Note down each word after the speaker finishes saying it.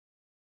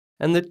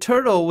And the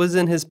turtle was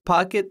in his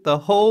pocket the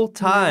whole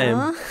time.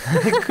 No.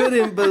 I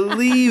couldn't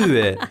believe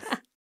it.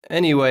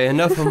 Anyway,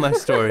 enough of my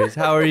stories.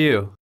 How are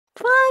you?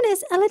 Fine,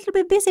 it's a little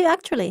bit busy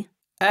actually.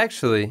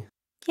 Actually,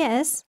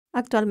 Yes,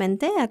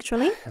 actualmente,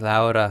 actually.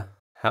 Laura,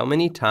 how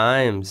many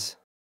times?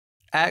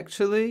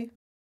 Actually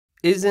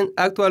isn't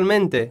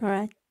actualmente. All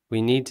right.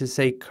 We need to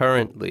say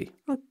currently.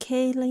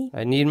 Okay, Lee.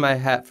 I need my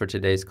hat for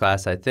today's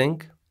class, I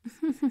think.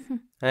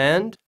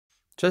 And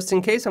just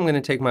in case, I'm going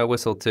to take my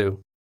whistle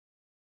too.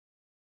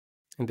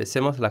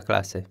 Empecemos la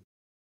clase.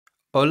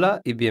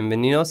 Hola y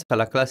bienvenidos a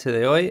la clase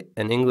de hoy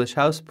en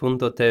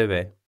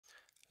englishhouse.tv.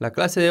 La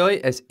clase de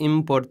hoy es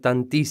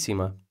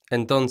importantísima,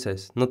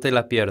 entonces no te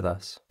la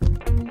pierdas.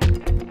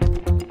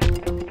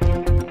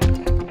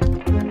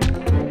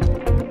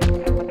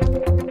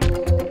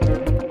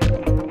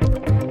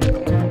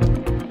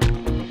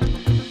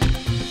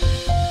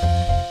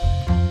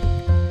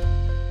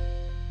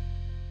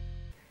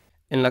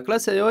 En la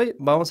clase de hoy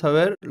vamos a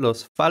ver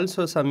los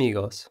falsos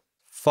amigos,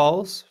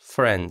 false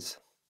friends.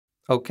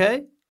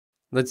 Okay?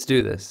 Let's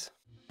do this.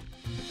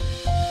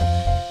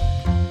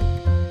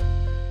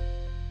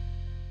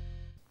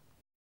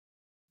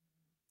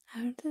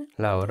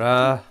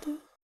 Laura.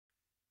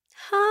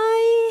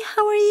 Hi,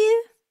 how are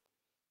you?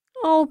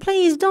 Oh,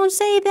 please don't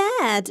say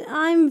that.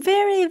 I'm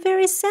very,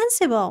 very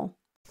sensible.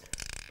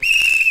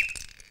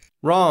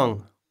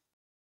 Wrong.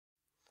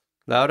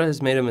 Laura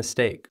has made a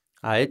mistake.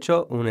 Ha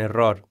hecho un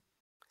error.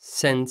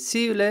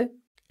 Sensible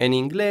en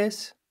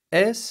inglés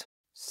es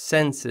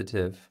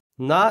sensitive,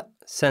 not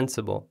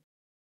sensible.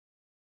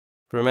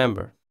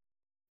 Remember.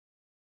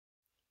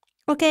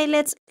 Okay,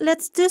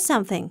 let's do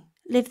something.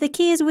 Leave the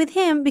keys with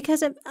him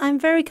because I'm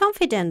very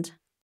confident.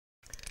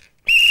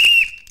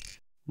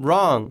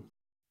 Wrong.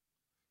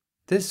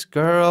 This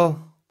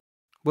girl,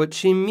 what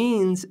she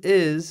means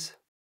is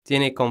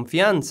tiene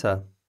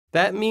confianza.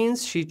 That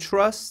means she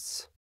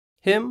trusts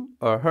him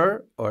or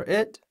her or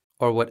it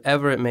or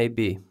whatever it may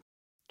be.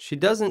 She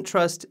doesn't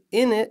trust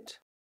in it,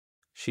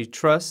 she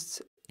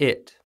trusts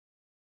it.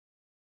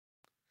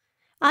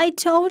 I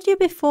told you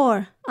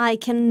before, I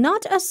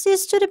cannot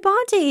assist to the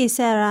party,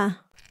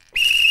 Sarah.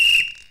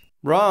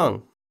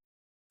 Wrong.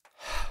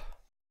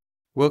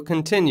 We'll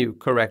continue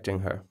correcting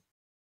her.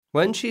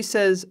 When she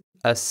says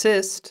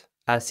assist,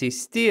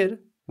 asistir,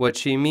 what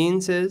she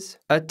means is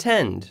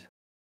attend.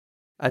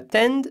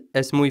 Attend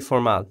es muy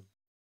formal.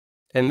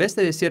 En vez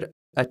de decir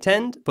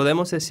attend,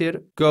 podemos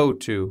decir go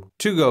to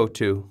go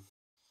to.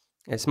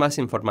 Es más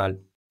informal,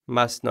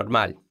 más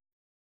normal.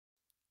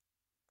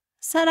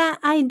 Sarah,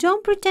 I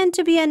don't pretend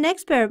to be an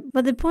expert,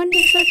 but the point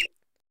is that...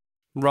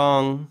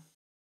 Wrong.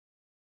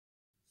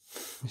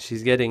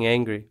 She's getting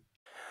angry.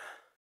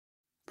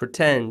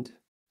 Pretend,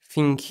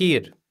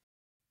 fingir,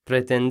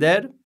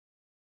 pretender,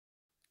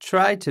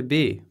 try to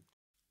be,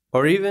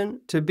 or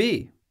even to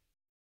be.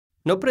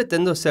 No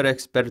pretendo ser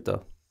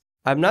experto.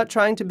 I'm not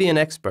trying to be an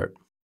expert.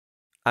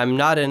 I'm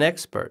not an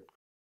expert.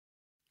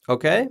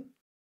 Okay?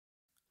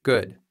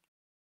 Good.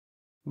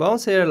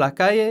 Vamos a ir a la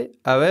calle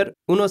a ver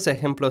unos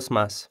ejemplos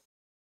más.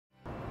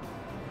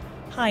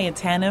 Hi, it's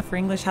Hannah for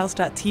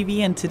EnglishHouse.tv,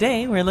 and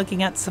today we're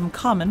looking at some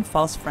common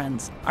false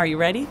friends. Are you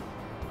ready?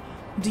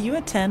 Do you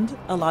attend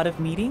a lot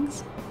of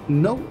meetings?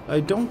 No, I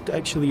don't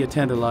actually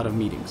attend a lot of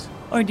meetings.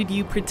 Or did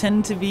you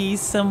pretend to be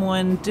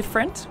someone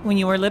different when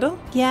you were little?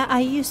 Yeah,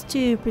 I used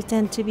to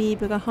pretend to be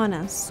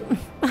Pocahontas.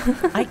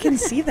 I can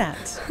see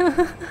that.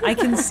 I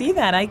can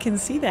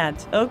see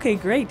that. Okay,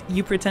 great.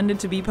 You pretended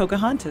to be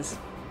Pocahontas.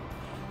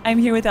 I'm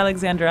here with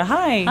Alexandra.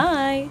 Hi.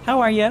 Hi.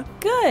 How are you?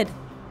 Good.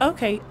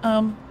 Okay,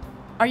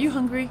 are you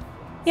hungry?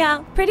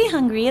 Yeah, pretty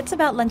hungry. It's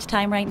about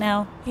lunchtime right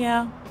now.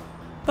 Yeah.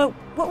 But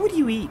what would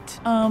you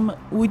eat?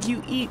 Would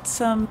you eat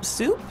some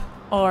soup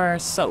or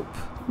soap?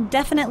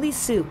 Definitely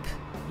soup.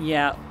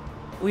 Yeah,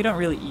 we don't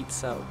really eat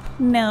soap.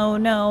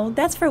 No,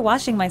 that's for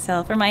washing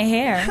myself or my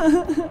hair.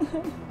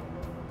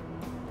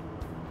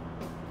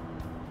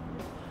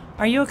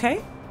 Are you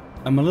okay?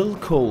 I'm a little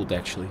cold,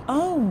 actually.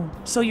 Oh,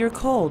 so you're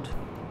cold.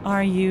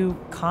 Are you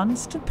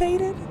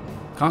constipated?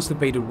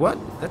 Constipated what?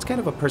 That's kind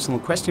of a personal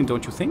question,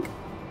 don't you think?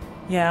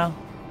 Yeah,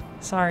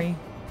 sorry.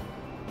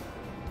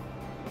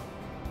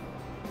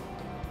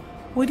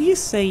 Would you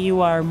say you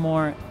are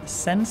more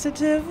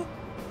sensitive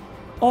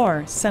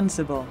or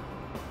sensible?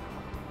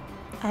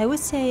 I would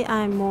say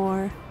I'm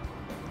more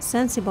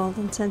sensible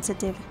than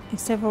sensitive,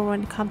 except for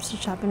when it comes to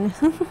shopping.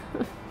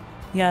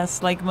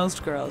 Yes, like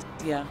most girls,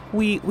 yeah.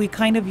 We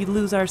kind of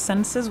lose our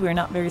senses. We're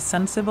not very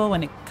sensible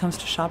when it comes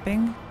to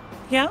shopping.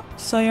 Yeah?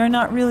 So you're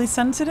not really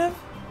sensitive?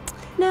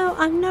 No,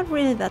 I'm not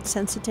really that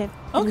sensitive.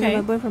 Okay.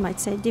 My boyfriend might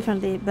say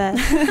differently, but...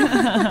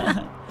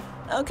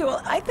 Okay,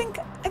 well, I think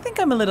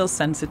I'm a little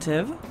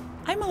sensitive.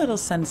 I'm a little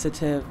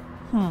sensitive.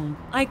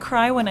 I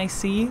cry when I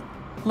see,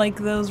 like,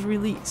 those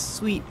really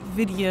sweet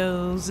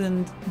videos.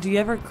 And do you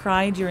ever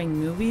cry during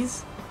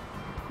movies?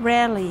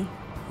 Rarely.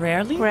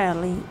 Rarely?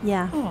 Rarely,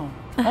 yeah.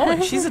 Oh,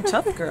 she's a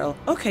tough girl.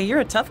 Okay, you're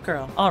a tough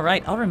girl. All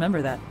right, I'll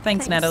remember that.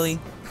 Thanks. Natalie.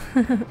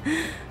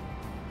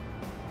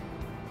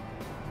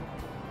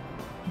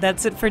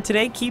 That's it for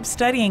today. Keep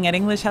studying at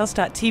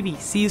EnglishHouse.tv.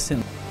 See you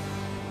soon.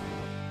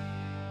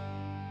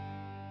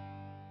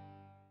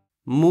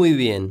 Muy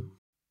bien.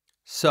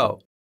 So,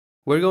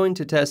 we're going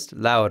to test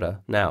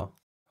Laura now.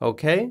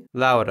 Okay,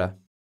 Laura?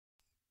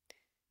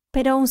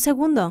 Pero un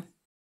segundo.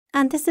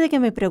 Antes de que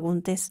me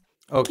preguntes,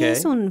 ¿qué Okay.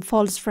 es un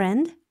false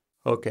friend?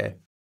 Okay.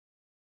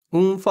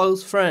 Un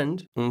false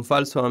friend, un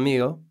falso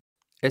amigo,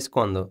 es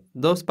cuando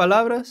dos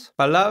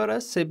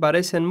palabras se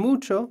parecen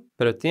mucho,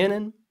 pero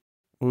tienen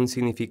un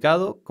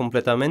significado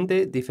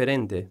completamente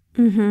diferente.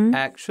 Ujú.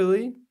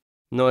 Actually,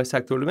 no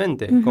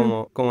exactamente,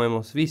 Ujú. como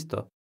hemos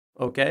visto.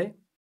 Okay?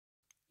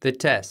 The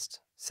test.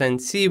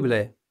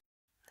 Sensible,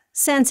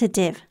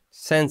 Sensitive.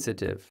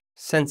 sensitive,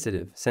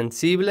 sensitive,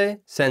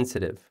 sensible,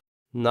 sensitive,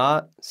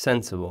 not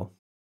sensible.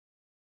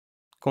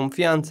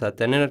 Confianza,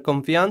 tener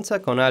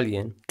confianza con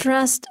alguien.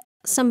 Trust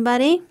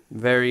somebody.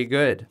 Very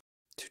good.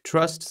 To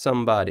trust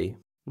somebody.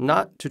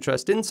 Not to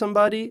trust in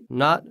somebody,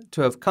 not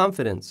to have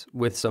confidence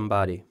with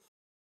somebody.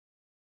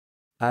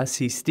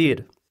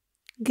 Asistir.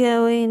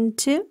 Going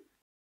to.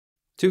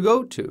 To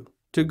go to.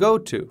 To go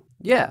to.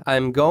 Yeah,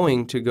 I'm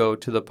going to go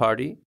to the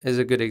party is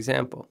a good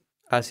example.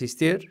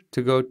 Asistir,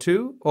 to go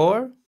to,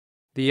 or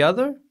the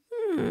other?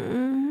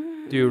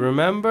 Do you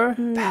remember?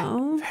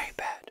 No. Very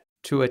bad.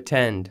 To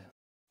attend.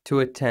 To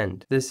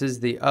attend. This is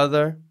the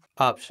other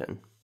option.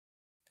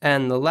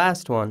 And the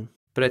last one,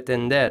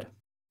 pretender.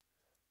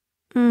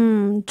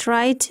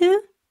 Try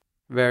to.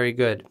 Very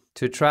good.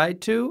 To try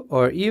to,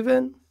 or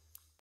even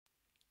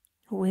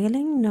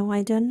Willing? No,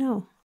 I don't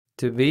know.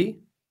 to be,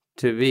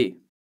 to be.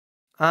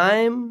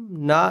 I'm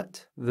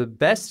not the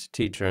best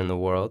teacher in the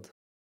world,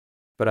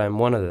 but I'm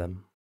one of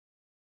them.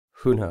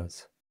 Who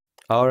knows?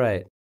 All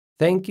right.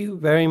 Thank you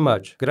very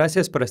much.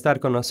 Gracias por estar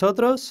con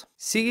nosotros.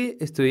 Sigue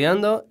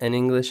estudiando en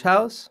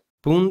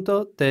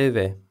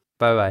EnglishHouse.tv.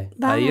 Bye bye.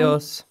 Bye.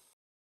 Adiós.